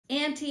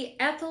Auntie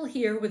Ethel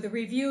here with a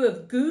review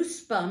of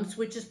Goosebumps,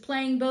 which is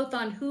playing both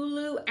on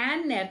Hulu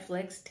and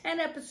Netflix, 10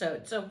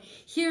 episodes. So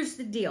here's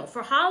the deal.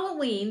 For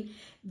Halloween,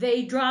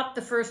 they dropped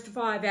the first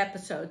 5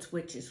 episodes,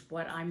 which is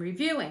what I'm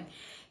reviewing.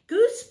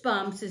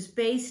 Goosebumps is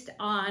based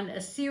on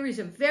a series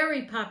of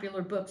very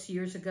popular books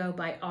years ago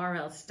by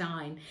R.L.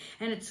 Stine,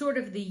 and it's sort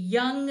of the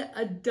young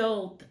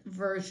adult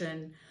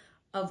version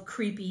of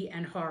creepy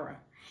and horror.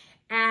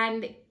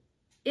 And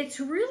it's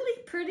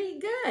really pretty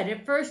good.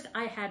 At first,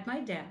 I had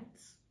my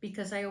doubts,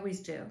 because I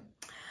always do.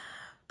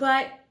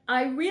 But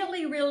I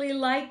really, really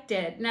liked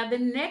it. Now, the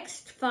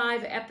next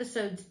 5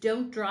 episodes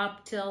don't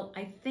drop till,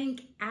 I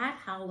think, at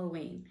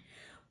Halloween.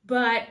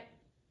 But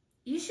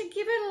you should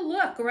give it a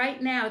look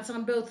right now. It's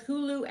on both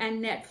Hulu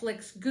and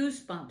Netflix,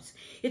 Goosebumps.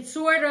 It's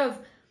sort of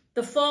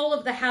the Fall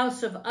of the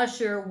House of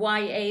Usher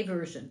YA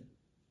version.